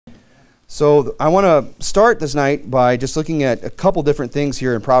So I want to start this night by just looking at a couple different things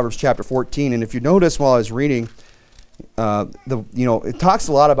here in Proverbs chapter 14. And if you notice while I was reading, it talks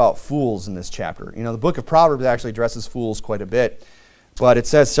a lot about fools in this chapter. The book of Proverbs actually addresses fools quite a bit. But it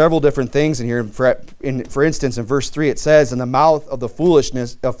says several different things in here. For instance, in verse 3, it says, "In the mouth of the foolish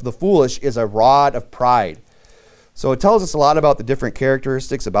is a rod of pride." So it tells us a lot about the different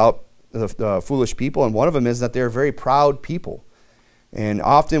characteristics about the foolish people. And one of them is that they're very proud people. And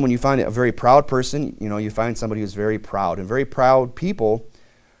often when you find a very proud person, you find somebody who's very proud. And very proud people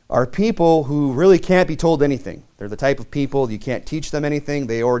are people who really can't be told anything. They're the type of people you can't teach them anything.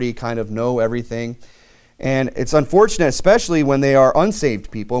 They already kind of know everything. And it's unfortunate, especially when they are unsaved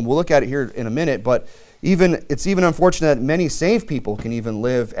people. And we'll look at it here in a minute. But it's even unfortunate that many saved people can even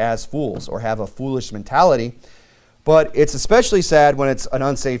live as fools or have a foolish mentality. But it's especially sad when it's an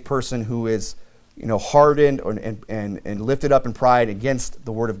unsaved person who is hardened and lifted up in pride against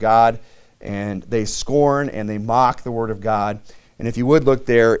the Word of God, and they scorn and they mock the Word of God. And if you would look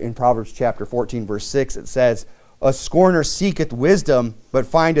there in Proverbs chapter 14, verse 6, it says, "A scorner seeketh wisdom, but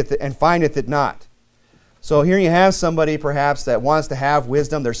findeth it not." So here you have somebody perhaps that wants to have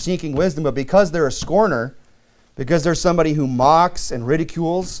wisdom. They're seeking wisdom, but because they're a scorner, because there's somebody who mocks and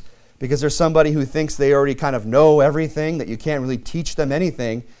ridicules, because there's somebody who thinks they already kind of know everything, that you can't really teach them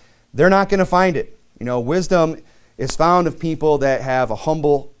anything, they're not going to find it. Wisdom is found of people that have a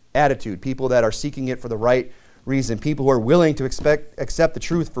humble attitude, people that are seeking it for the right reason, people who are willing to accept the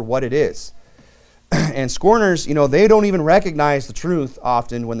truth for what it is. And scorners, they don't even recognize the truth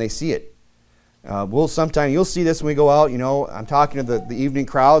often when they see it. You'll see this when we go out. I'm talking to the evening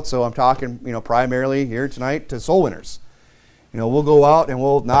crowd, so I'm talking, primarily here tonight to soul winners. We'll go out and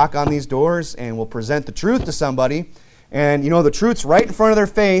we'll knock on these doors and we'll present the truth to somebody. And the truth's right in front of their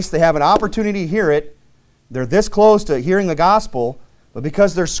face. They have an opportunity to hear it. They're this close to hearing the gospel, but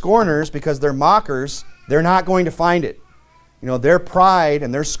because they're scorners, because they're mockers, they're not going to find it. Their pride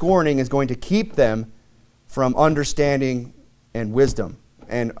and their scorning is going to keep them from understanding and wisdom,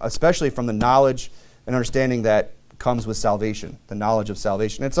 and especially from the knowledge and understanding that comes with salvation, the knowledge of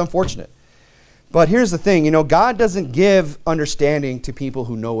salvation. It's unfortunate. But here's the thing, God doesn't give understanding to people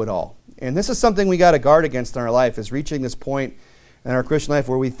who know it all. And this is something we got to guard against in our life, is reaching this point in our Christian life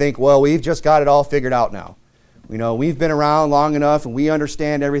where we think, well, we've just got it all figured out now. We've been around long enough and we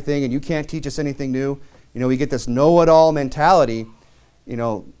understand everything and you can't teach us anything new. We get this know-it-all mentality.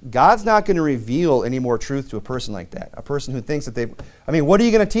 God's not going to reveal any more truth to a person like that. A person who thinks that what are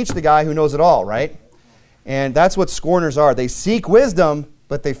you going to teach the guy who knows it all, right? And that's what scorners are. They seek wisdom,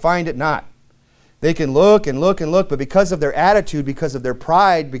 but they find it not. They can look and look and look, but because of their attitude, because of their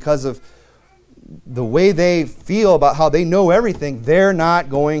pride, because of the way they feel about how they know everything, they're not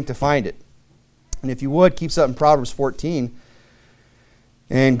going to find it. And if you would, keep something in Proverbs 14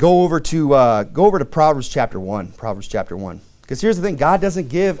 and go over to Proverbs chapter 1. Proverbs chapter 1. Because here's the thing, God doesn't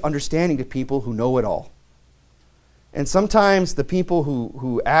give understanding to people who know it all. And sometimes the people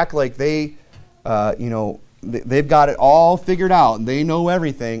who act like they've got it all figured out and they know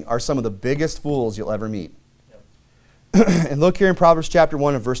everything are some of the biggest fools you'll ever meet. Yep. And look here in Proverbs chapter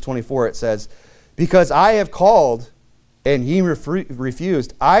 1 and verse 24, it says, "Because I have called and ye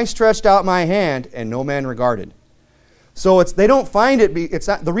refused, I stretched out my hand and no man regarded." So they don't find it. It's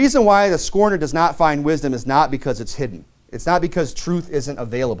not the reason why the scorner does not find wisdom is not because it's hidden. It's not because truth isn't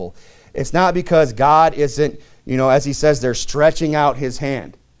available. It's not because God isn't, as he says, they're stretching out his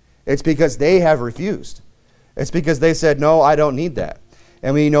hand. It's because they have refused. It's because they said, no, I don't need that.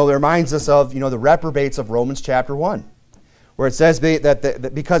 And it reminds us of, the reprobates of Romans chapter 1, where it says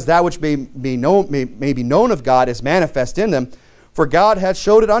that because that which may be known of God is manifest in them, for God hath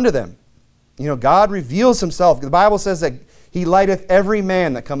showed it unto them. God reveals himself. The Bible says that he lighteth every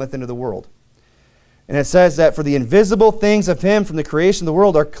man that cometh into the world. And it says that for the invisible things of him from the creation of the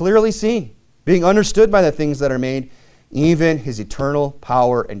world are clearly seen, being understood by the things that are made, even his eternal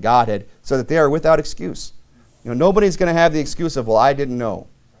power and Godhead, so that they are without excuse. Nobody's going to have the excuse of, well, I didn't know.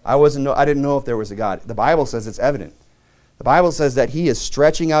 I didn't know if there was a God. The Bible says it's evident. The Bible says that he is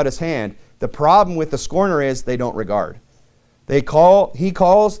stretching out his hand. The problem with the scorner is they don't regard. He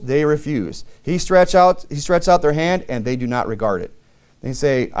calls, they refuse. He stretches out their hand, and they do not regard it. They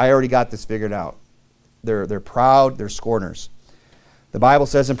say, I already got this figured out. They're proud, they're scorners. The Bible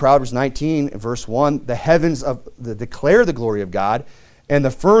says in Proverbs 19, verse 1, the heavens declare the glory of God, and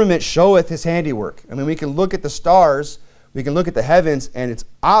the firmament showeth his handiwork. We can look at the stars, we can look at the heavens, and it's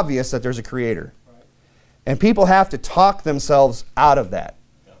obvious that there's a creator. Right. And people have to talk themselves out of that.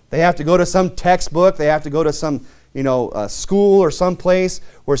 Yeah. They have to go to some textbook, they have to go to some school or some place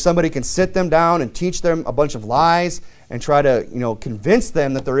where somebody can sit them down and teach them a bunch of lies and try to, convince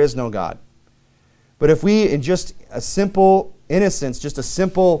them that there is no God. But if we, in just a simple innocence, just a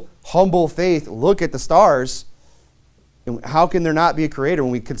simple, humble faith, look at the stars, how can there not be a creator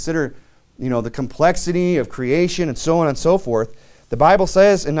when we consider, the complexity of creation and so on and so forth? The Bible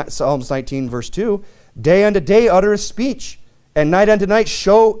says in Psalms 19, verse 2, day unto day uttereth speech, and night unto night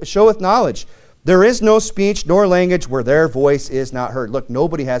showeth knowledge. There is no speech nor language where their voice is not heard. Look,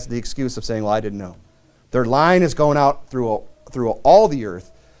 nobody has the excuse of saying, well, I didn't know. Their line is going out through all the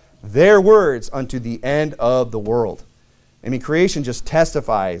earth, their words unto the end of the world. I mean, creation just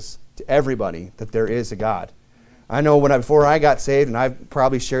testifies to everybody that there is a God. I know before I got saved, and I've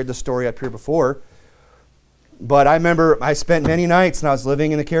probably shared the story up here before, but I remember I spent many nights when I was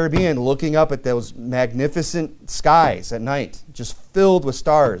living in the Caribbean looking up at those magnificent skies at night, just filled with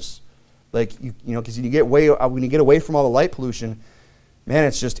stars. Like, because when you get away from all the light pollution, man,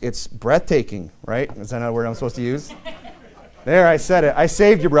 it's breathtaking, right? Is that not a word I'm supposed to use? There, I said it. I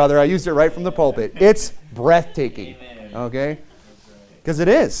saved you, brother. I used it right from the pulpit. It's breathtaking, okay? Because it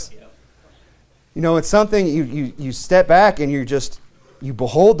is. It's something you step back and you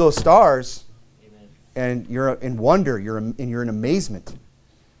behold those stars, and you're in wonder, you're in amazement,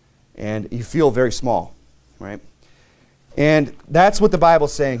 and you feel very small, right? And that's what the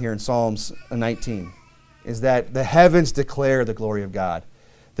Bible's saying here in Psalms 19, is that the heavens declare the glory of God,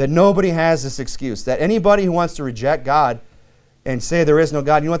 that nobody has this excuse, that anybody who wants to reject God and say there is no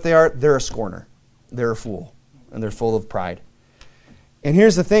God, you know what they are? They're a scorner. They're a fool, and they're full of pride. And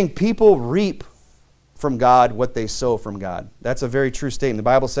here's the thing, people reap from God what they sow from God. That's a very true statement. The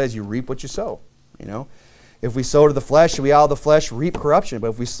Bible says you reap what you sow. If we sow to the flesh, we all of the flesh reap corruption. But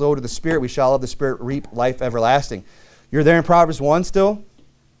if we sow to the Spirit, we shall of the Spirit reap life everlasting. You're there in Proverbs 1 still?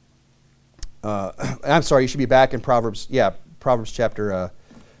 I'm sorry, you should be back in Proverbs. Yeah, Proverbs chapter,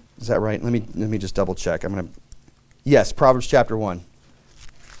 is that right? Let me just double check. Yes, Proverbs chapter 1.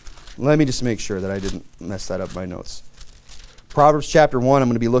 Let me just make sure that I didn't mess that up in my notes. Proverbs chapter 1, I'm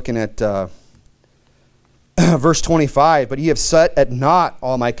going to be looking at verse 25. But ye have set at naught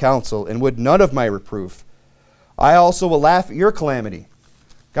all my counsel, and would none of my reproof. I also will laugh at your calamity.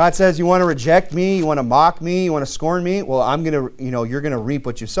 God says, you want to reject me, you want to mock me, you want to scorn me? Well, you're going to reap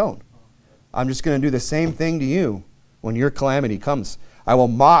what you've sown. I'm just going to do the same thing to you when your calamity comes. I will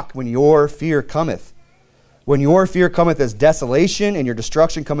mock when your fear cometh. When your fear cometh as desolation, and your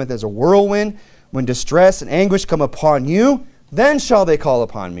destruction cometh as a whirlwind, when distress and anguish come upon you, then shall they call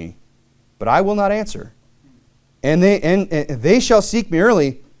upon me, but I will not answer. And they shall seek me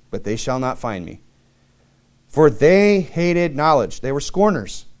early, but they shall not find me. For they hated knowledge. They were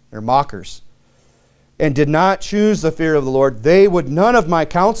scorners. They're mockers. And did not choose the fear of the Lord. They would none of my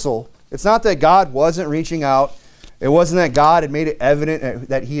counsel. It's not that God wasn't reaching out. It wasn't that God had made it evident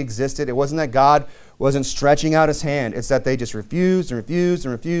that he existed. It wasn't that God wasn't stretching out his hand. It's that they just refused and refused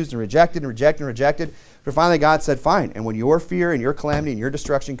and refused and rejected and rejected and rejected. But finally God said, fine. And when your fear and your calamity and your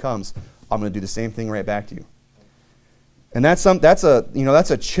destruction comes, I'm going to do the same thing right back to you. And that's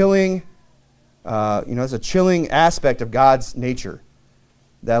a chilling it's a chilling aspect of God's nature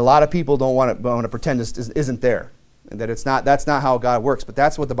that a lot of people don't want to pretend isn't there, and that that's not how God works. But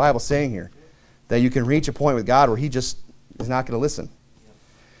that's what the Bible's saying here, that you can reach a point with God where he just is not going to listen.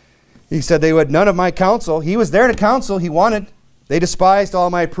 He said they would none of my counsel. He was there to counsel. He wanted. They despised all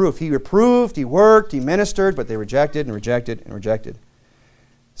my proof. He reproved, he worked, he ministered, but they rejected and rejected and rejected.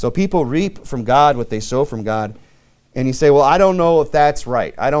 So people reap from God what they sow from God. And you say, well, I don't know if that's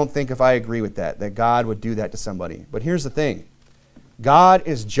right. I don't think if I agree with that God would do that to somebody. But here's the thing. God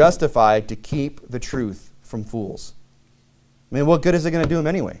is justified to keep the truth from fools. I mean, what good is it going to do him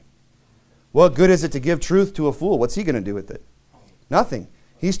anyway? What good is it to give truth to a fool? What's he going to do with it? Nothing.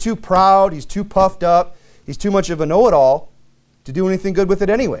 He's too proud. He's too puffed up. He's too much of a know-it-all to do anything good with it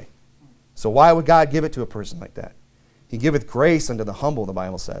anyway. So why would God give it to a person like that? He giveth grace unto the humble, the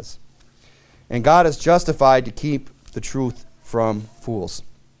Bible says. And God is justified to keep the truth from fools.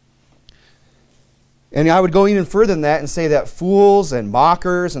 And I would go even further than that and say that fools and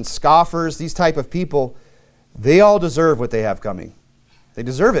mockers and scoffers, these type of people, they all deserve what they have coming. They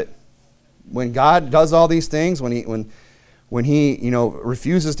deserve it. When God does all these things, when he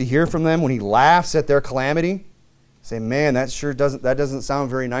refuses to hear from them, when he laughs at their calamity, say, man, that doesn't sound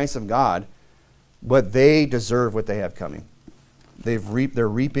very nice of God. But they deserve what they have coming. They're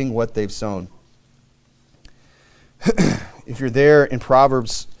reaping what they've sown. If you're there in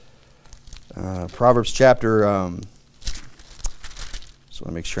Proverbs chapter, just want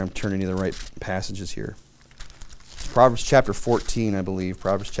to make sure I'm turning to the right passages here. Proverbs chapter 14, I believe.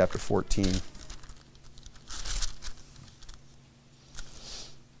 Proverbs chapter 14.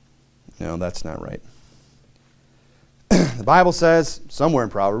 No, that's not right. The Bible says, somewhere in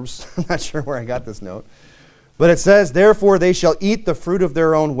Proverbs, I'm not sure where I got this note, but it says, therefore they shall eat the fruit of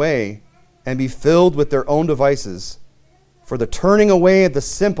their own way and be filled with their own devices. For the turning away of the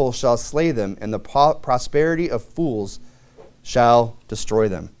simple shall slay them, and the prosperity of fools shall destroy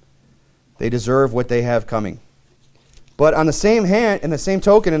them. They deserve what they have coming. But on the same hand, in the same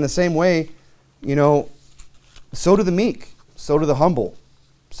token, in the same way, so do the meek, so do the humble,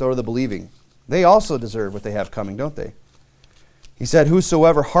 so do the believing. They also deserve what they have coming, don't they? He said,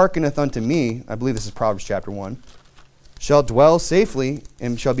 whosoever hearkeneth unto me, I believe this is Proverbs chapter 1, shall dwell safely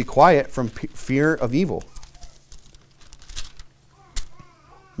and shall be quiet from fear of evil.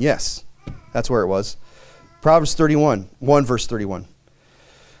 Yes, that's where it was. Proverbs 1 verse 31.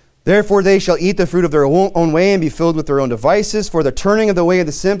 Therefore they shall eat the fruit of their own way and be filled with their own devices. For the turning of the way of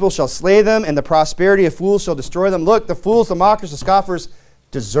the simple shall slay them, and the prosperity of fools shall destroy them. Look, the fools, the mockers, the scoffers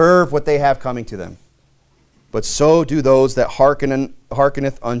deserve what they have coming to them. But so do those that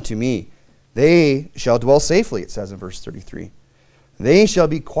hearkeneth unto me. They shall dwell safely, it says in verse 33. They shall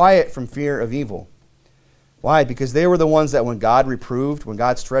be quiet from fear of evil. Why? Because they were the ones that when God reproved, when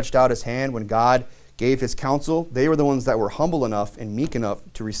God stretched out his hand, when God gave his counsel, they were the ones that were humble enough and meek enough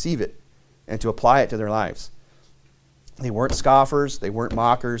to receive it and to apply it to their lives. They weren't scoffers, they weren't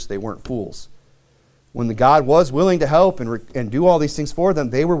mockers, they weren't fools. When the God was willing to help and do all these things for them,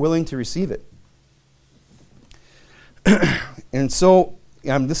 they were willing to receive it. And so,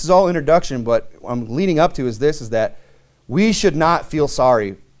 this is all introduction, but what I'm leading up to is that we should not feel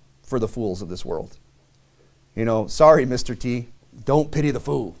sorry for the fools of this world. Sorry, Mr. T, don't pity the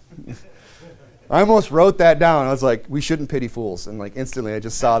fool. I almost wrote that down. I was like, we shouldn't pity fools. And instantly I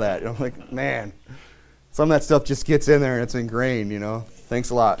just saw that. And I'm like, man, some of that stuff just gets in there and it's ingrained, Thanks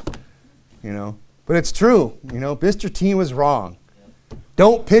a lot, But it's true, Mr. T was wrong.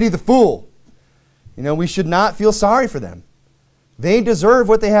 Don't pity the fool. We should not feel sorry for them. They deserve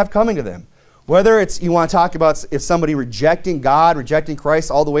what they have coming to them. Whether it's, you want to talk about if somebody rejecting God, rejecting Christ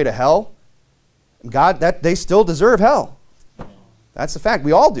all the way to hell, that they still deserve hell. That's the fact.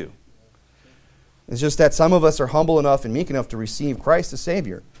 We all do. It's just that some of us are humble enough and meek enough to receive Christ as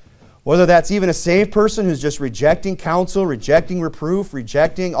Savior. Whether that's even a saved person who's just rejecting counsel, rejecting reproof,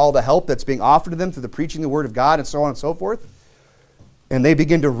 rejecting all the help that's being offered to them through the preaching of the Word of God and so on and so forth, and they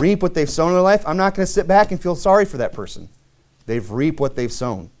begin to reap what they've sown in their life, I'm not going to sit back and feel sorry for that person. They've reaped what they've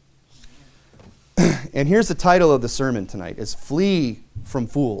sown. And here's the title of the sermon tonight, is Flee from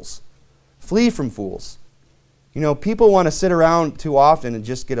Fools. Flee from fools. People want to sit around too often and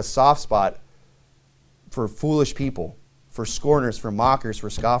just get a soft spot for foolish people, for scorners, for mockers, for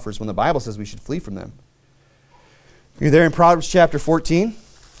scoffers, when the Bible says we should flee from them. You're there in Proverbs chapter 14,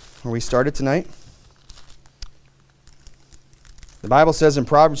 where we started tonight. The Bible says in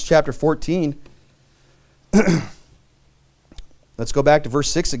Proverbs chapter 14, let's go back to verse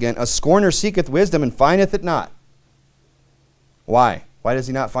 6 again. A scorner seeketh wisdom and findeth it not. Why? Why does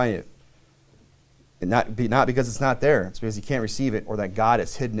he not find it? Not because it's not there. It's because he can't receive it or that God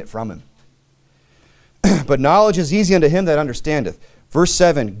has hidden it from him. But knowledge is easy unto him that understandeth. Verse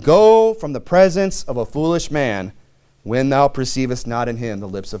 7, go from the presence of a foolish man when thou perceivest not in him the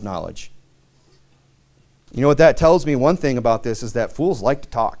lips of knowledge. You know what that tells me? One thing about this is that fools like to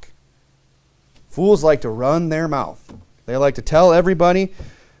talk. Fools like to run their mouth. They like to tell everybody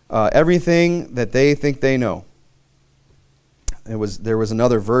everything that they think they know. There was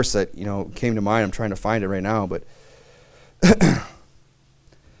another verse that came to mind. I'm trying to find it right now, but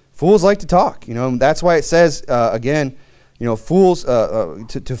fools like to talk. That's why it says again, fools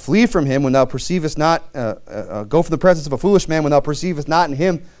to flee from him when thou perceivest not. Go from the presence of a foolish man when thou perceivest not in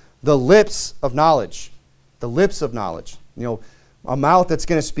him the lips of knowledge. The lips of knowledge. A mouth that's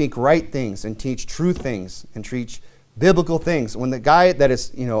going to speak right things and teach true things and teach biblical things. When the guy that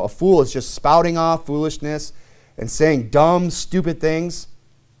is a fool is just spouting off foolishness and saying dumb, stupid things,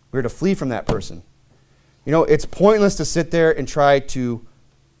 we're to flee from that person. It's pointless to sit there and try to,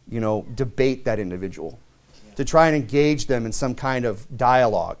 debate that individual, to try and engage them in some kind of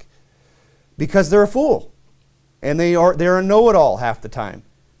dialogue, because they're a fool, and they're a know-it-all half the time.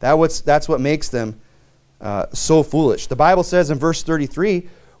 That's what makes them so foolish. The Bible says in verse 33,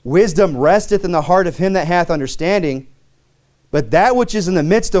 wisdom resteth in the heart of him that hath understanding, but that which is in the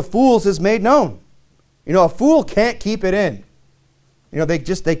midst of fools is made known. A fool can't keep it in.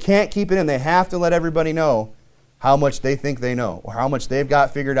 They can't keep it in. They have to let everybody know how much they think they know, or how much they've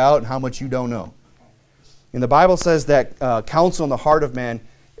got figured out, and how much you don't know. And the Bible says that counsel in the heart of man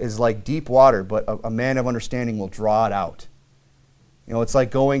is like deep water, but a man of understanding will draw it out. It's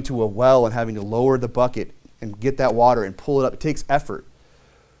like going to a well and having to lower the bucket and get that water and pull it up. It takes effort.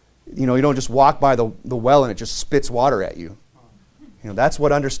 You know, you don't just walk by the well and it just spits water at you. You know, that's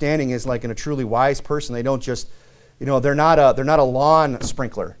what understanding is like in a truly wise person. They don't just, you know, they're not a lawn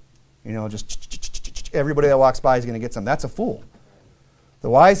sprinkler. You know, just everybody that walks by is going to get some. That's a fool. The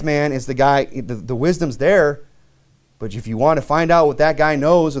wise man is the guy, the wisdom's there, but if you want to find out what that guy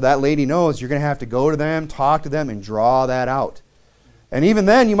knows or that lady knows, you're going to have to go to them, talk to them, and draw that out. And even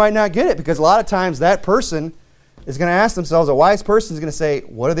then, you might not get it, because a lot of times that person is going to ask themselves, a wise person is going to say,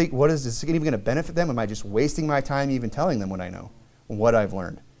 what is this even going to benefit them? Am I just wasting my time even telling them what I know and what I've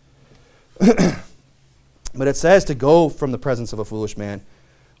learned? But it says to go from the presence of a foolish man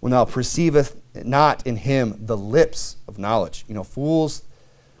when thou perceiveth not in him the lips of knowledge. You know, fools,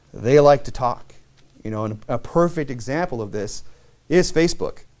 they like to talk. You know, and a perfect example of this is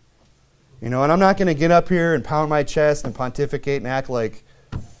Facebook. You know, and I'm not going to get up here and pound my chest and pontificate and act like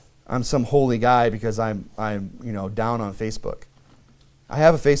I'm some holy guy because I'm you know, down on Facebook. I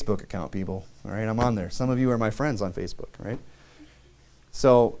have a Facebook account, people. All right, I'm on there. Some of you are my friends on Facebook, right?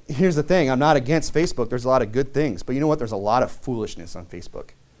 So here's the thing. I'm not against Facebook. There's a lot of good things. But you know what? There's a lot of foolishness on Facebook.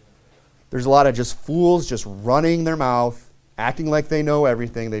 There's a lot of just fools just running their mouth, acting like they know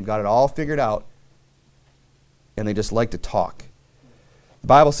everything. They've got it all figured out. And they just like to talk. The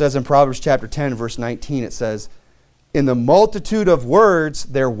Bible says in Proverbs chapter 10, verse 19, it says, in the multitude of words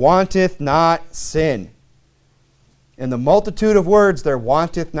there wanteth not sin. In the multitude of words there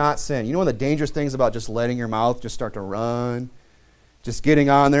wanteth not sin. You know one of the dangerous things about just letting your mouth just start to run? Just getting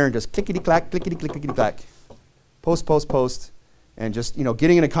on there and just clickety-clack, clickety-clack, post, post, post. And just, you know,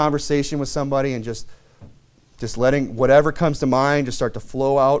 getting in a conversation with somebody and just letting whatever comes to mind just start to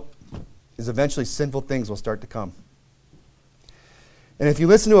flow out, is eventually sinful things will start to come. And if you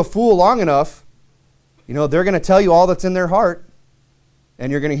listen to a fool long enough, you know, they're going to tell you all that's in their heart,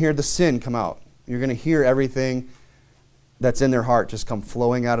 and you're going to hear the sin come out. You're going to hear everything that's in their heart just come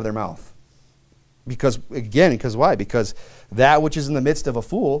flowing out of their mouth. Because why? Because that which is in the midst of a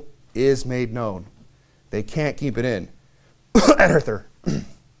fool is made known. They can't keep it in. Flat earther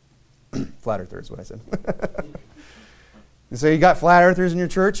is what I said. And so you got flat earthers in your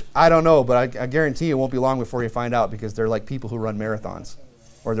church? I don't know, but I guarantee you it won't be long before you find out, because they're like people who run marathons,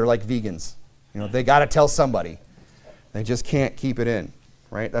 or they're like vegans. You know, they got to tell somebody. They just can't keep it in,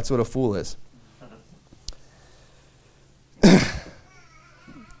 right? That's what a fool is.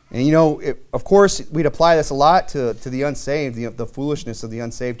 And you know, of course, we'd apply this a lot to the unsaved, the foolishness of the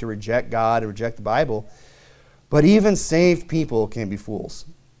unsaved to reject God and reject the Bible. But even saved people can be fools.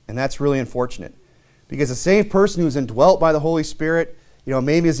 And that's really unfortunate. Because a saved person who's indwelt by the Holy Spirit, you know,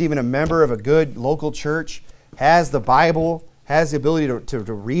 maybe is even a member of a good local church, has the Bible, has the ability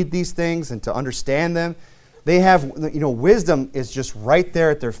to read these things and to understand them. They have, you know, wisdom is just right there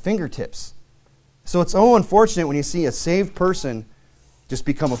at their fingertips. So it's so unfortunate when you see a saved person just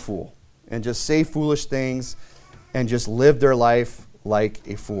become a fool and just say foolish things and just live their life like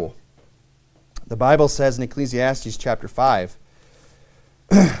a fool. The Bible says in Ecclesiastes chapter 5,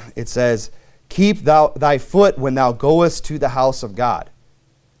 it says, keep thy foot when thou goest to the house of God,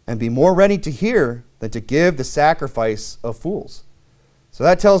 and be more ready to hear than to give the sacrifice of fools. So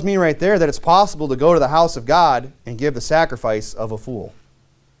that tells me right there that it's possible to go to the house of God and give the sacrifice of a fool.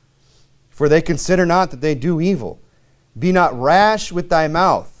 For they consider not that they do evil. Be not rash with thy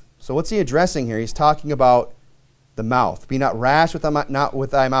mouth. So what's he addressing here? He's talking about the mouth. Be not rash with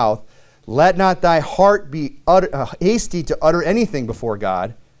thy mouth. Let not thy heart be hasty to utter anything before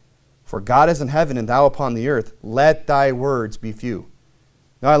God. For God is in heaven and thou upon the earth. Let thy words be few.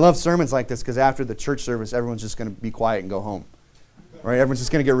 Now I love sermons like this because after the church service, everyone's just going to be quiet and go home. Right? Everyone's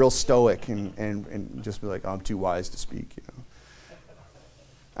just going to get real stoic and just be like, oh, I'm too wise to speak. You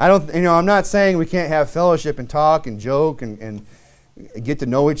know. I'm not saying we can't have fellowship and talk and joke and get to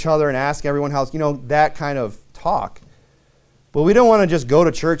know each other and ask everyone how, you know, that kind of talk. But we don't want to just go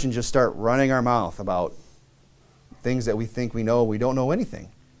to church and just start running our mouth about things that we think we know. We don't know anything.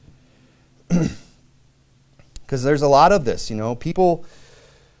 Because there's a lot of this, you know. People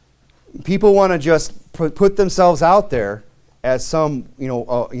want to just put themselves out there as some,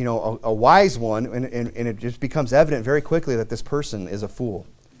 a wise one, and it just becomes evident very quickly that this person is a fool.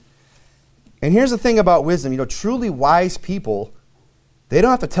 And here's the thing about wisdom, you know, truly wise people, they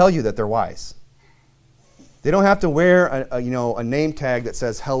don't have to tell you that they're wise. They don't have to wear a name tag that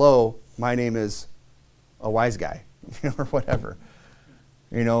says, hello, my name is a wise guy, or whatever.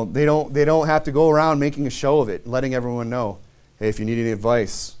 You know, they don't have to go around making a show of it, letting everyone know, hey, if you need any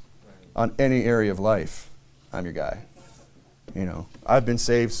advice on any area of life, I'm your guy. You know, I've been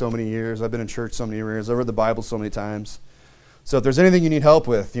saved so many years, I've been in church so many years, I've read the Bible so many times. So if there's anything you need help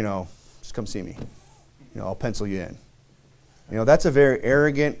with, you know, just come see me. You know, I'll pencil you in. That's a very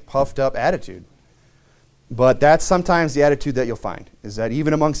arrogant, puffed up attitude. But that's sometimes the attitude that you'll find, is that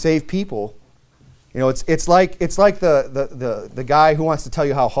even among saved people, it's like the guy who wants to tell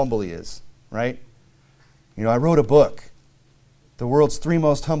you how humble he is, right? I wrote a book, The World's 3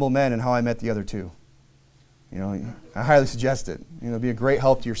 Most Humble Men and How I Met the Other 2. I highly suggest it. It'd be a great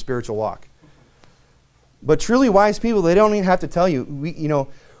help to your spiritual walk. But truly wise people, they don't even have to tell you.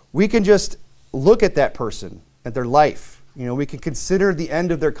 We can just look at that person, at their life. We can consider the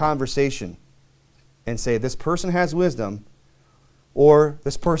end of their conversation and say, this person has wisdom, or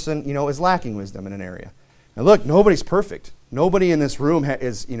this person, is lacking wisdom in an area. Now look, nobody's perfect. Nobody in this room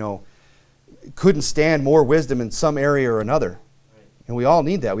couldn't stand more wisdom in some area or another. And we all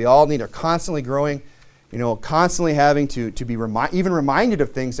need that. We all need to constantly growing, constantly having to be even reminded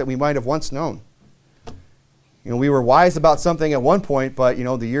of things that we might have once known. We were wise about something at one point, but,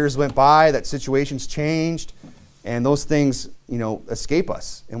 the years went by, that situation's changed, and those things, escape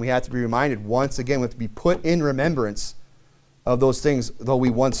us. And we have to be reminded once again, we have to be put in remembrance of those things, though we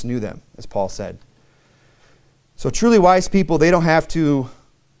once knew them, as Paul said. So truly wise people, they don't have to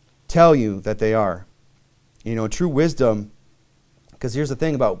tell you that they are. True wisdom, because here's the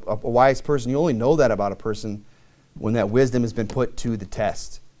thing about a wise person, you only know that about a person when that wisdom has been put to the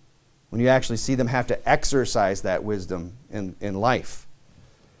test. When you actually see them have to exercise that wisdom in life.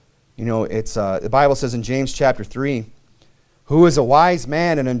 The Bible says in James chapter 3, who is a wise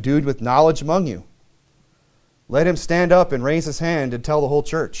man and endued with knowledge among you? Let him stand up and raise his hand and tell the whole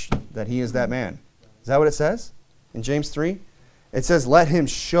church that he is that man. Is that what it says in James 3? It says, let him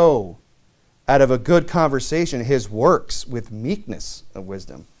show out of a good conversation his works with meekness of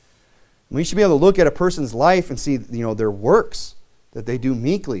wisdom. We should be able to look at a person's life and see, their works that they do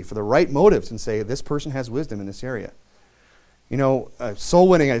meekly for the right motives and say, this person has wisdom in this area. Soul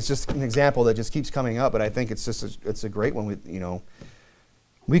winning is just an example that just keeps coming up, but I think it's just it's a great one.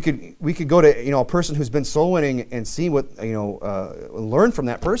 We could go to a person who's been soul winning and see what learn from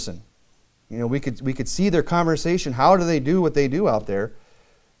that person. We could see their conversation. How do they do what they do out there,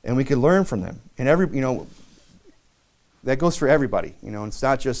 and we could learn from them. And that goes for everybody. It's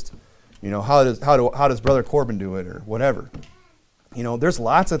not just how does Brother Corbin do it or whatever. There's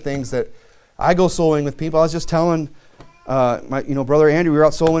lots of things that I go soul winning with people. I was just telling my Brother Andrew, we were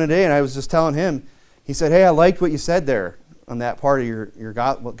out soul winning today, and I was just telling him. He said, "Hey, I liked what you said there on that part of your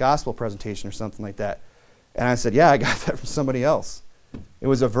gospel presentation or something like that." And I said, "Yeah, I got that from somebody else. It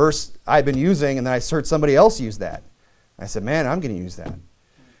was a verse I've been using, and then I heard somebody else use that." I said, "Man, I'm going to use that."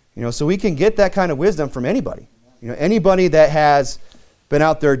 So we can get that kind of wisdom from anybody. Anybody that has been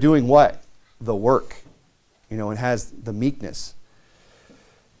out there doing what? The work, and has the meekness.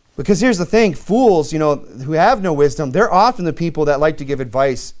 Because here's the thing, fools, who have no wisdom, they're often the people that like to give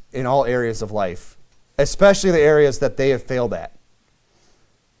advice in all areas of life, especially the areas that they have failed at.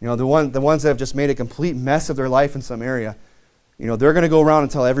 The ones that have just made a complete mess of their life in some area, they're going to go around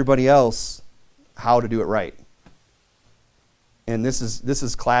and tell everybody else how to do it right. And this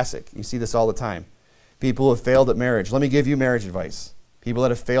is classic. You see this all the time. People who have failed at marriage, let me give you marriage advice. People that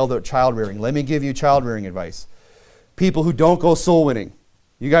have failed at child rearing, let me give you child rearing advice. People who don't go soul winning,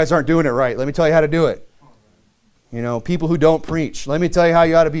 you guys aren't doing it right. Let me tell you how to do it. People who don't preach, let me tell you how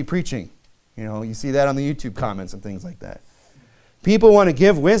you ought to be preaching. You see that on the YouTube comments and things like that. People want to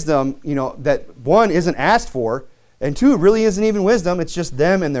give wisdom, that one isn't asked for, and two really isn't even wisdom. It's just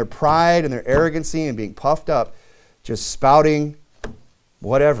them and their pride and their arrogancy and being puffed up, just spouting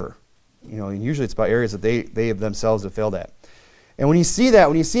whatever. And usually it's about areas that they themselves have failed at. And when you see that,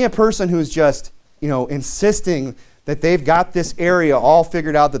 when you see a person who's just, insisting that they've got this area all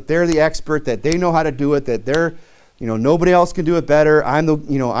figured out, that they're the expert, that they know how to do it, that they're, nobody else can do it better. I'm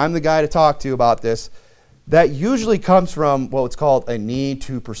the guy to talk to about this. That usually comes from what's called a need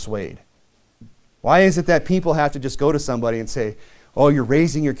to persuade. Why is it that people have to just go to somebody and say, "Oh, you're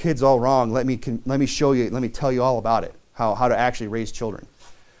raising your kids all wrong. Let me show you. Let me tell you all about it. How to actually raise children."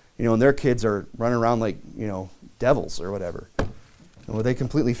 And their kids are running around like devils or whatever. Well, they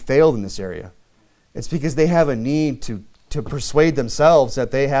completely failed in this area. It's because they have a need to persuade themselves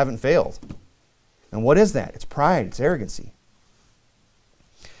that they haven't failed. And what is that? It's pride. It's arrogancy.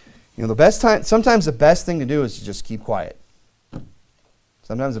 Sometimes the best thing to do is to just keep quiet.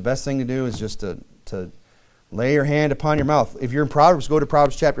 Sometimes the best thing to do is just to lay your hand upon your mouth. If you're in Proverbs, go to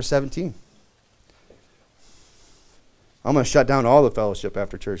Proverbs chapter 17. I'm going to shut down all the fellowship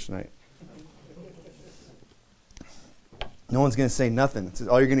after church tonight. No one's going to say nothing.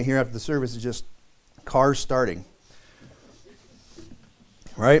 All you're going to hear after the service is just cars starting.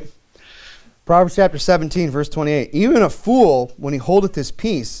 Right? Proverbs chapter 17, verse 28. Even a fool, when he holdeth his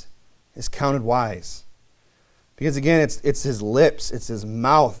peace, is counted wise, Because again, it's his lips, it's his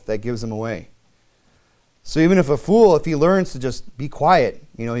mouth that gives him away. So even if a fool, if he learns to just be quiet,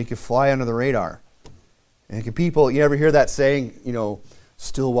 he could fly under the radar. And you ever hear that saying,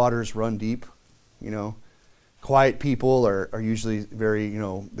 still waters run deep? Quiet people are usually very,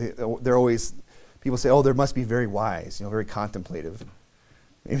 they're always, people say, oh, they must be very wise, very contemplative.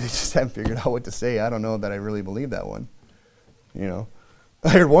 Maybe they just haven't figured out what to say. I don't know that I really believe that one. I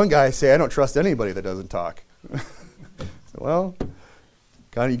heard one guy say, I don't trust anybody that doesn't talk. So, well,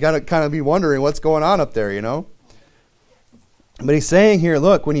 you got to kind of be wondering what's going on up there, But he's saying here,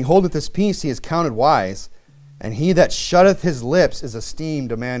 look, when he holdeth his peace, he is counted wise, and he that shutteth his lips is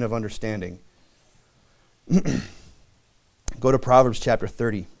esteemed a man of understanding. Go to Proverbs chapter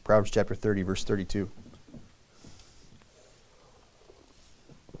 30. Proverbs chapter 30, verse 32.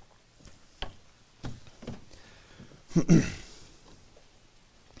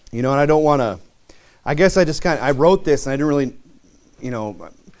 And I don't want to, I guess I wrote this and I didn't really,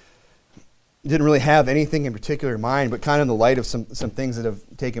 didn't really have anything in particular in mind, but kind of in the light of some things that have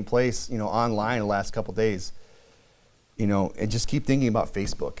taken place, online the last couple days, and just keep thinking about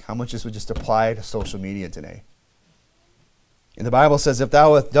Facebook, how much this would just apply to social media today. And the Bible says, if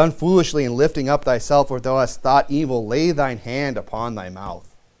thou hast done foolishly in lifting up thyself, or if thou hast thought evil, lay thine hand upon thy mouth.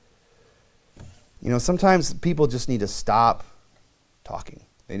 Sometimes people just need to stop talking.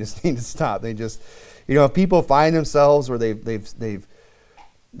 They just need to stop. They just, if people find themselves where they've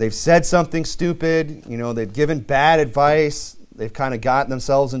said something stupid, they've given bad advice, they've kind of gotten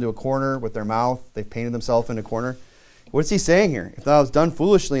themselves into a corner with their mouth, they've painted themselves in a corner. What's he saying here? If thou hast done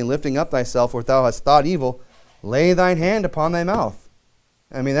foolishly in lifting up thyself, or if thou hast thought evil, lay thine hand upon thy mouth.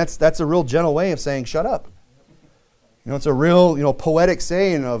 I mean, that's a real gentle way of saying shut up. It's a real, poetic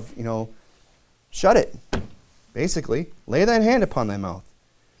saying of, shut it. Basically, lay thine hand upon thy mouth.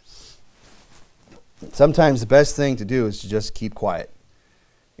 Sometimes the best thing to do is to just keep quiet.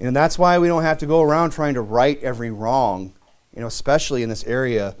 And that's why we don't have to go around trying to right every wrong, especially in this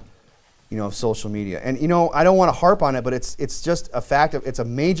area, of social media. And, I don't want to harp on it, but it's just a fact it's a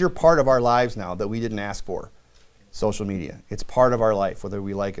major part of our lives now that we didn't ask for, social media. It's part of our life, whether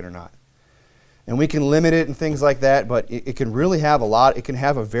we like it or not. And we can limit it and things like that, but it can really have it can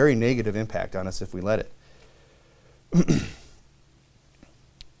have a very negative impact on us if we let it.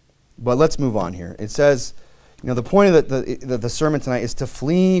 But let's move on here. It says, the point of the sermon tonight is to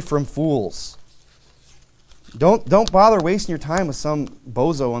flee from fools. Don't bother wasting your time with some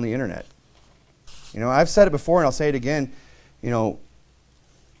bozo on the internet. I've said it before and I'll say it again.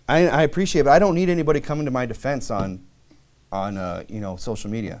 I appreciate it, but I don't need anybody coming to my defense on social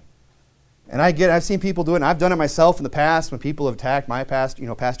media. And I've seen people do it, and I've done it myself in the past when people have attacked my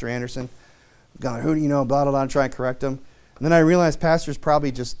pastor, Pastor Anderson. I've gone, who do you know, blah, blah, blah, and try and correct him. And then I realized Pastor's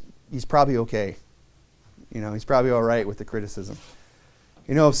he's probably okay. He's probably all right with the criticism.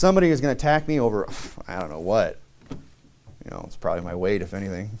 If somebody is going to attack me over, I don't know what, it's probably my weight, if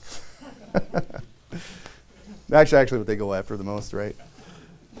anything. That's actually what they go after the most, right?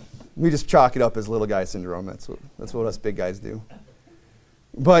 We just chalk it up as little guy syndrome. That's what us big guys do.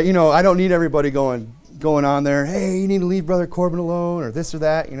 But, I don't need everybody going on there, hey, you need to leave Brother Corbin alone, or this or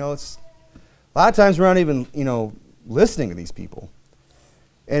that. It's a lot of times we're not even, listening to these people.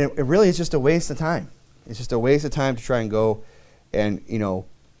 And it really is just a waste of time. It's just a waste of time to try and go and,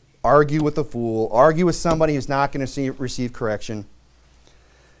 argue with a fool, argue with somebody who's not going to receive correction,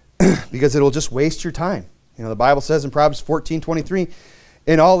 because it'll just waste your time. The Bible says in Proverbs 14:23,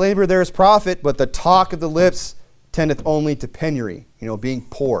 in all labor there is profit, but the talk of the lips tendeth only to penury, being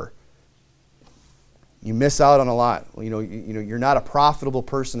poor. You miss out on a lot. You're not a profitable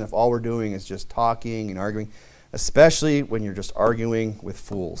person if all we're doing is just talking and arguing, especially when you're just arguing with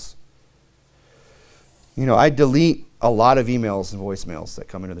fools. I delete a lot of emails and voicemails that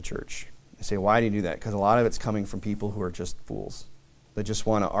come into the church. I say, why do you do that? Because a lot of it's coming from people who are just fools. They just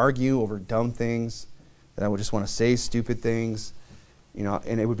want to argue over dumb things, that would just want to say stupid things.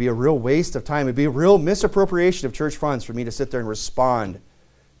 And it would be a real waste of time. It would be a real misappropriation of church funds for me to sit there and respond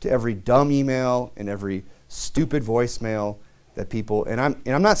to every dumb email and every stupid voicemail that people, and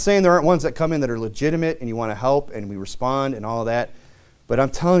I'm not saying there aren't ones that come in that are legitimate and you want to help and we respond and all of that, but I'm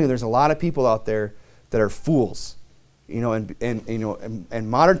telling you there's a lot of people out there that are fools. And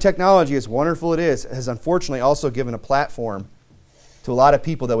modern technology, as wonderful it is, has unfortunately also given a platform to a lot of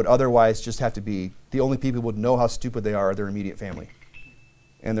people that would otherwise just have to be, the only people who would know how stupid they are their immediate family.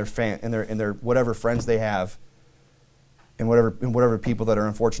 And their whatever friends they have, and whatever people that are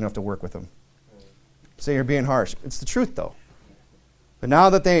unfortunate enough to work with them. Say you're being harsh. It's the truth though. But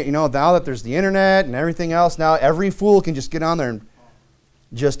now that now that there's the internet and everything else, now every fool can just get on there and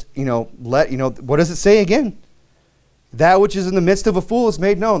just, what does it say again? That which is in the midst of a fool is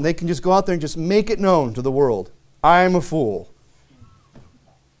made known. They can just go out there and just make it known to the world. I am a fool.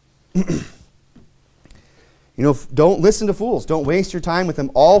 Don't listen to fools. Don't waste your time with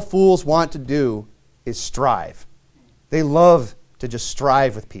them. All fools want to do is strive. They love to just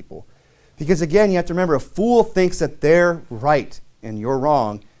strive with people. Because again, you have to remember, a fool thinks that they're right and you're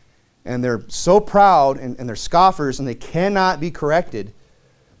wrong. And they're so proud and they're scoffers and they cannot be corrected.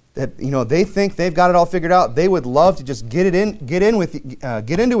 That they think they've got it all figured out. They would love to just get into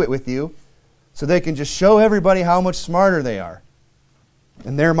it with you, so they can just show everybody how much smarter they are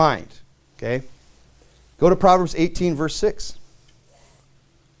in their mind. Okay, go to Proverbs 18, verse 6.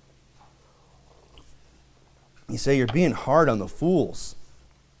 You say you're being hard on the fools.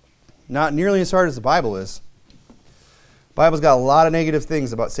 Not nearly as hard as the Bible is. The Bible's got a lot of negative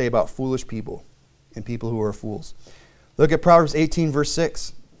things about foolish people and people who are fools. Look at Proverbs 18, verse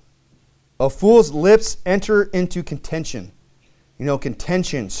 6. A fool's lips enter into contention.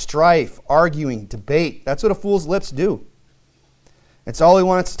 Contention, strife, arguing, debate. That's what a fool's lips do. It's all he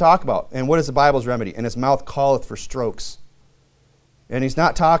wants to talk about. And what is the Bible's remedy? And his mouth calleth for strokes. And he's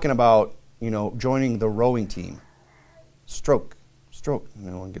not talking about, joining the rowing team. Stroke.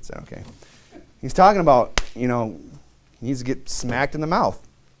 No one gets that, okay. He's talking about, he needs to get smacked in the mouth.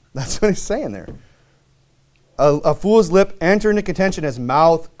 That's what he's saying there. A fool's lip enter into contention, his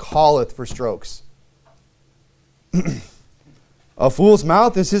mouth calleth for strokes. A fool's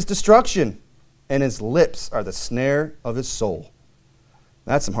mouth is his destruction, and his lips are the snare of his soul.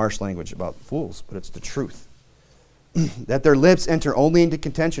 That's some harsh language about fools, but it's the truth. That their lips enter only into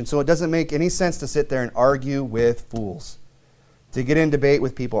contention. So it doesn't make any sense to sit there and argue with fools, to get in debate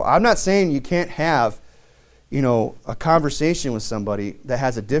with people. I'm not saying you can't have, a conversation with somebody that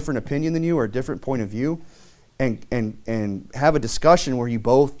has a different opinion than you or a different point of view. And have a discussion where you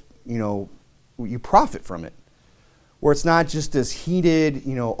both, you profit from it. Where it's not just this heated,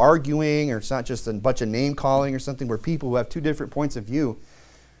 arguing, or it's not just a bunch of name calling or something, where people who have two different points of view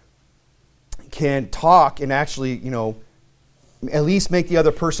can talk and actually, at least make the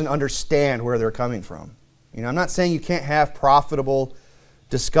other person understand where they're coming from. I'm not saying you can't have profitable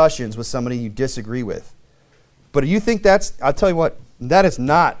discussions with somebody you disagree with. But do you think I'll tell you what, that is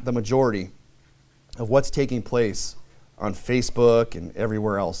not the majority of what's taking place on Facebook and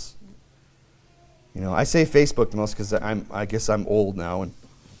everywhere else. I say Facebook the most because I guess I'm old now, and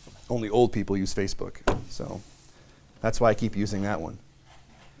only old people use Facebook. So that's why I keep using that one.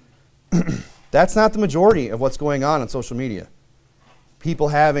 That's not the majority of what's going on social media. People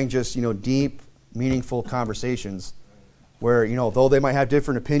having just, deep, meaningful conversations where, though they might have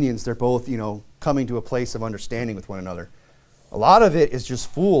different opinions, they're both, coming to a place of understanding with one another. A lot of it is just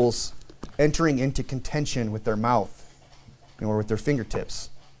fools entering into contention with their mouth, or with their fingertips.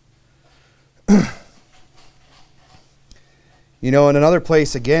 In another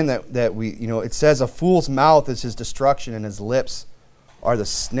place again that we, it says a fool's mouth is his destruction and his lips are the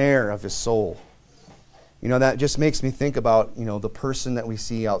snare of his soul. That just makes me think about, the person that we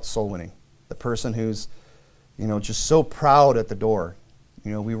see out soul winning, the person who's, just so proud at the door.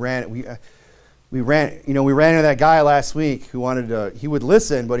 We ran into that guy last week who he would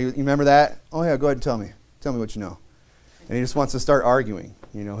listen, but you remember that? Oh yeah, go ahead and tell me what you know. And he just wants to start arguing.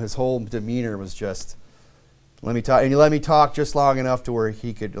 His whole demeanor was just, let me talk, and he let me talk just long enough to where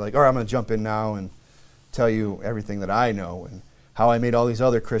he could all right, I'm going to jump in now and tell you everything that I know and how I made all these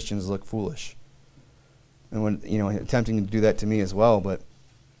other Christians look foolish. And when, attempting to do that to me as well, but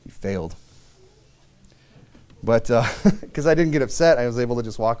he failed. But because I didn't get upset, I was able to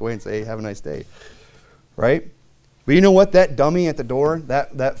just walk away and say, hey, have a nice day. Right? But you know what? That dummy at the door,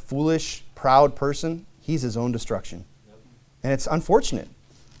 that foolish, proud person, he's his own destruction. Yep. And it's unfortunate.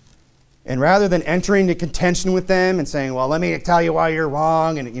 And rather than entering into contention with them and saying, well, let me tell you why you're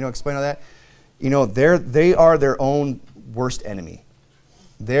wrong and, explain all that, they are their own worst enemy.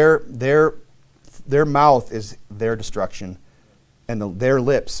 Their mouth is their destruction, and their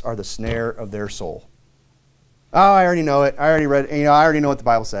lips are the snare of their soul. Oh, I already know it. I already read it. I already know what the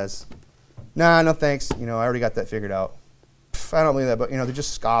Bible says. Nah, no thanks. I already got that figured out. I don't believe that, but, they're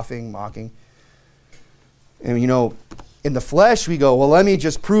just scoffing, mocking. And, in the flesh, we go, well, let me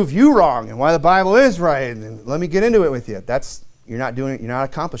just prove you wrong and why the Bible is right, and let me get into it with you. You're not doing it. You're not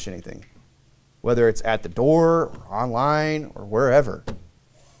accomplishing anything. Whether it's at the door, or online, or wherever.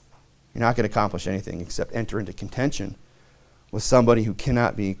 You're not going to accomplish anything except enter into contention with somebody who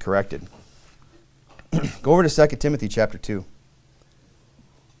cannot be corrected. Go over to 2 Timothy chapter 2.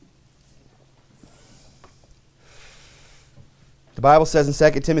 The Bible says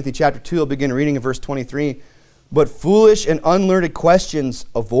in 2 Timothy chapter 2, I'll begin reading in verse 23, but foolish and unlearned questions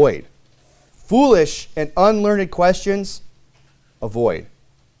avoid. foolish and unlearned questions, avoid.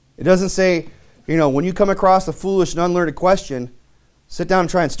 It doesn't say, when you come across a foolish and unlearned question, sit down and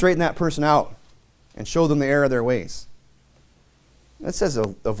try and straighten that person out and show them the error of their ways. It says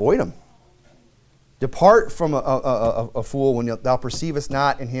avoid them. Depart from a fool when thou perceivest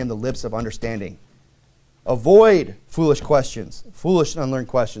not in him the lips of understanding. Avoid foolish questions, foolish and unlearned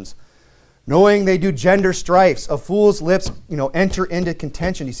questions. Knowing they do gender strifes, a fool's lips, enter into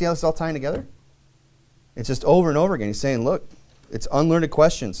contention. You see how this is all tying together? It's just over and over again. He's saying, look, it's unlearned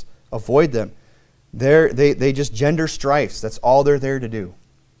questions. Avoid them. They just gender strifes. That's all they're there to do.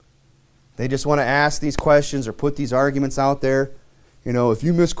 They just want to ask these questions or put these arguments out there. If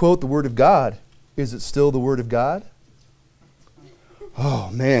you misquote the Word of God, is it still the Word of God? Oh,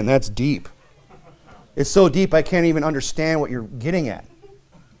 man, that's deep. It's so deep I can't even understand what you're getting at.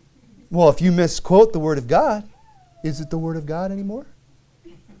 Well, if you misquote the Word of God, is it the Word of God anymore?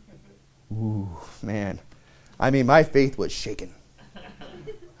 Ooh, man. My faith was shaken.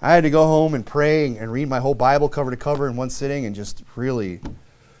 I had to go home and pray and read my whole Bible cover to cover in one sitting and just really,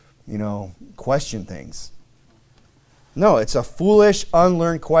 question things. No, it's a foolish,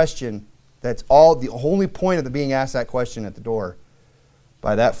 unlearned question. That's all. The only point of the being asked that question at the door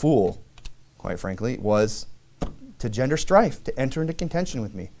by that fool, quite frankly, was to gender strife, to enter into contention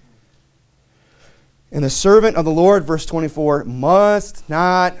with me. And the servant of the Lord, verse 24, must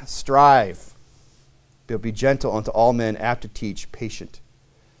not strive, but be gentle unto all men, apt to teach, patient.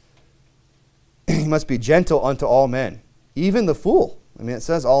 He must be gentle unto all men, even the fool. It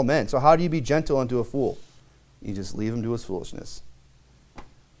says all men. So how do you be gentle unto a fool? You just leave him to his foolishness.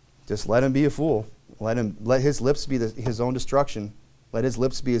 Just let him be a fool. Let his lips be his own destruction. Let his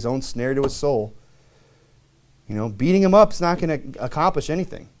lips be his own snare to his soul. Beating him up is not going to accomplish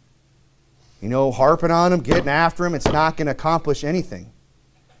anything. Harping on him, getting after him, it's not going to accomplish anything.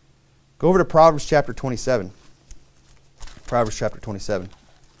 Go over to Proverbs chapter 27. Proverbs chapter 27.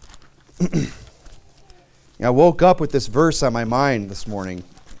 I woke up with this verse on my mind this morning.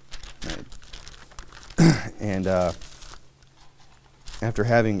 And after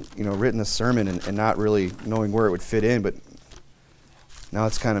having, written this sermon and not really knowing where it would fit in, but now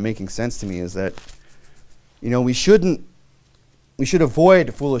it's kind of making sense to me, is that, we should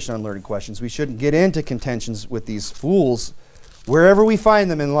avoid foolish and unlearned questions. We shouldn't get into contentions with these fools wherever we find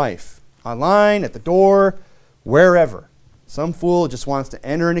them in life. Online, at the door, wherever. Some fool just wants to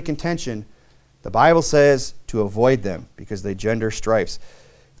enter into contention. The Bible says to avoid them because they gender strifes.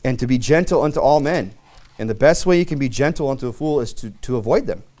 And to be gentle unto all men. And the best way you can be gentle unto a fool is to avoid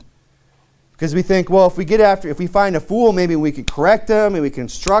them. Because we think, well, if we find a fool, maybe we could correct them, and we can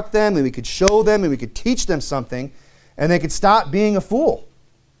instruct them, and we could show them, and we could teach them something, and they could stop being a fool.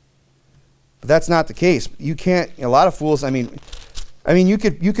 But that's not the case. You can't, a lot of fools, you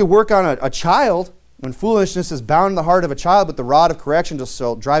could work on a child when foolishness is bound in the heart of a child, but the rod of correction just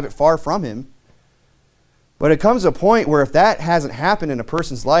will drive it far from him. But it comes to a point where if that hasn't happened in a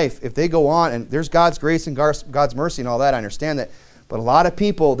person's life, if they go on, and there's God's grace and God's mercy and all that, I understand that. But a lot of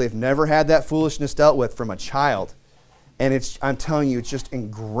people, they've never had that foolishness dealt with from a child. And I'm telling you, it's just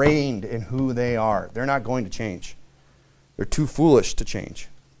ingrained in who they are. They're not going to change. They're too foolish to change.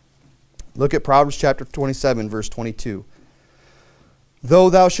 Look at Proverbs chapter 27, verse 22. Though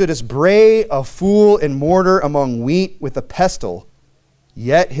thou shouldest bray a fool in mortar among wheat with a pestle,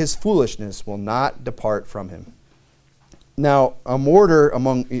 yet his foolishness will not depart from him. Now, a mortar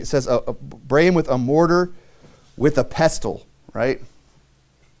it says, bray him with a mortar with a pestle, right?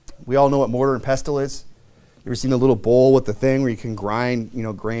 We all know what mortar and pestle is. You ever seen a little bowl with the thing where you can grind,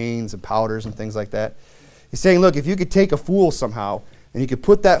 grains and powders and things like that? He's saying, look, if you could take a fool somehow, and you could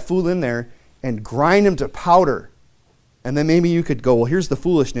put that fool in there and grind him to powder, and then maybe you could go, well, here's the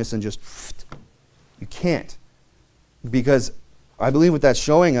foolishness, and just, you can't. Because I believe what that's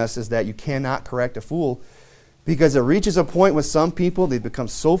showing us is that you cannot correct a fool, because it reaches a point with some people, they become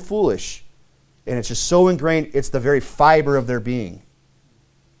so foolish, and it's just so ingrained, it's the very fiber of their being.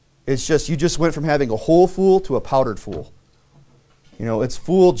 It's just, you just went from having a whole fool to a powdered fool. It's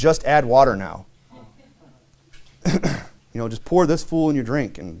fool, just add water now. Just pour this fool in your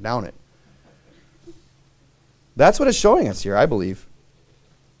drink and down it. That's what it's showing us here, I believe.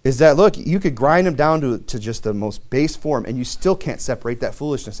 Is that, look, you could grind him down to just the most base form, and you still can't separate that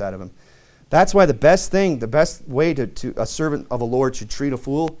foolishness out of him. That's why the best way to a servant of the Lord should treat a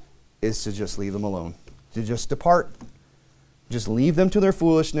fool is to just leave them alone. To just depart. Just leave them to their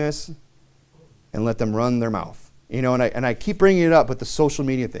foolishness and let them run their mouth. And I keep bringing it up with the social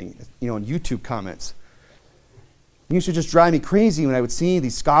media thing, in YouTube comments. It used to just drive me crazy when I would see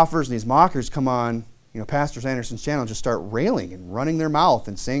these scoffers and these mockers come on, Pastor Anderson's channel and just start railing and running their mouth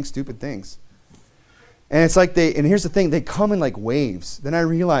and saying stupid things. And it's like and here's the thing, they come in like waves. Then I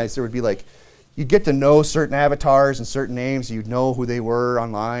realized there would be like, you'd get to know certain avatars and certain names. You'd know who they were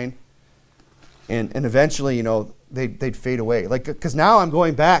online. And eventually, you know, they'd fade away. Like, because now I'm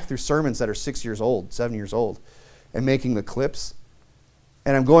going back through sermons that are 6 years old, 7 years old, and making the clips.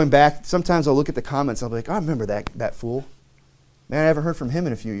 And I'm going back. Sometimes I'll look at the comments. I'll be like, oh, I remember that fool. Man, I haven't heard from him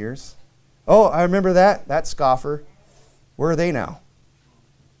in a few years. Oh, I remember that scoffer. Where are they now?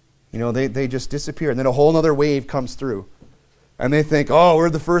 You know, they just disappear. And then a whole other wave comes through. And they think, oh, we're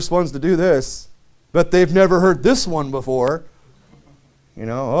the first ones to do this. But they've never heard this one before. You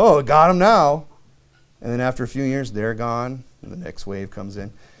know, oh, got them now. And then after a few years, they're gone. And the next wave comes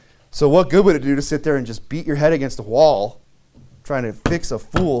in. So what good would it do to sit there and just beat your head against a wall trying to fix a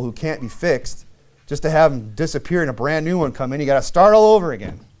fool who can't be fixed, just to have him disappear and a brand new one come in? You got to start all over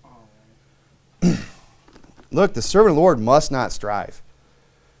again. Look, the servant of the Lord must not strive,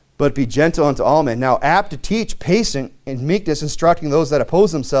 but be gentle unto all men. Now apt to teach, patient in meekness, instructing those that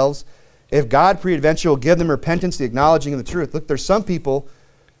oppose themselves, if God peradventure will give them repentance, the acknowledging of the truth. Look, there's some people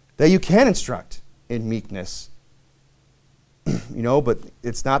that you can instruct in meekness, you know, but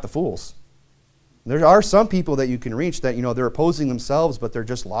it's not the fools. There are some people that you can reach that, you know, they're opposing themselves, but they're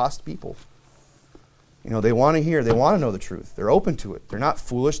just lost people. You know, they want to hear, they want to know the truth. They're open to it. They're not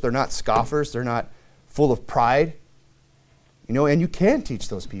foolish. They're not scoffers. They're not full of pride. You know, and you can teach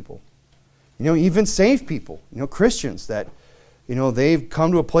those people. You know, even saved people, you know, Christians that, you know, they've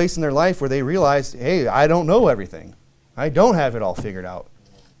come to a place in their life where they realize, hey, I don't know everything. I don't have it all figured out.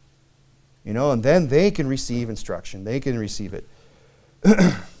 You know, and then they can receive instruction. They can receive it.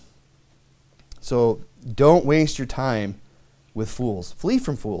 So don't waste your time with fools. Flee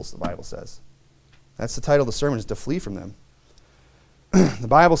from fools, the Bible says. That's the title of the sermon, is to flee from them. The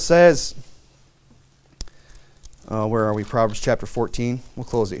Bible says, where are we? Proverbs chapter 14. We'll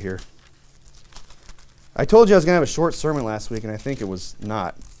close it here. I told you I was going to have a short sermon last week, and I think it was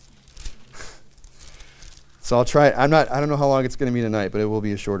not. So I'll try. I don't know how long it's going to be tonight, but it will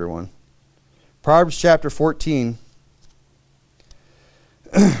be a shorter one. Proverbs chapter 14.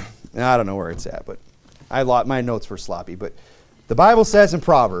 I don't know where it's at, but my notes were sloppy. But the Bible says in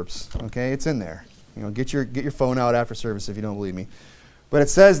Proverbs, okay, it's in there. You know, get your phone out after service if you don't believe me. But it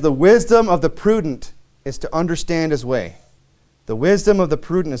says, the wisdom of the prudent is to understand his way. The wisdom of the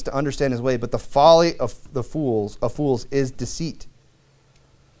prudent is to understand his way, but the folly of fools is deceit.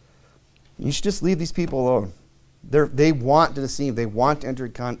 You should just leave these people alone. They want to deceive. They want to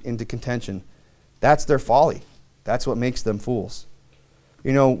enter into contention. That's their folly. That's what makes them fools.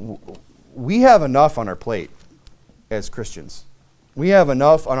 You know, we have enough on our plate as Christians. We have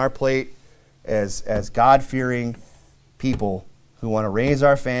enough on our plate as God-fearing people who want to raise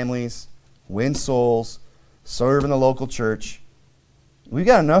our families, win souls, serve in the local church. We've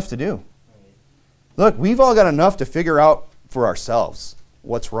got enough to do. Look, we've all got enough to figure out for ourselves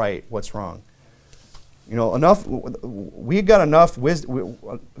what's right, what's wrong. You know, we've got enough wisdom.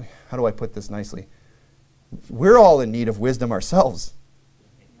 How do I put this nicely? We're all in need of wisdom ourselves.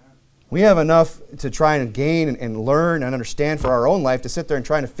 We have enough to try and gain and learn and understand for our own life to sit there and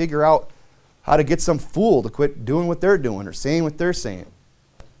try to figure out how to get some fool to quit doing what they're doing or saying what they're saying.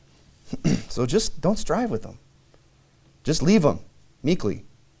 So just don't strive with them. Just leave them meekly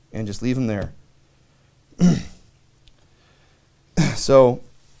and just leave them there. So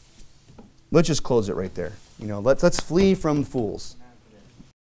let's just close it right there. You know, let's flee from fools.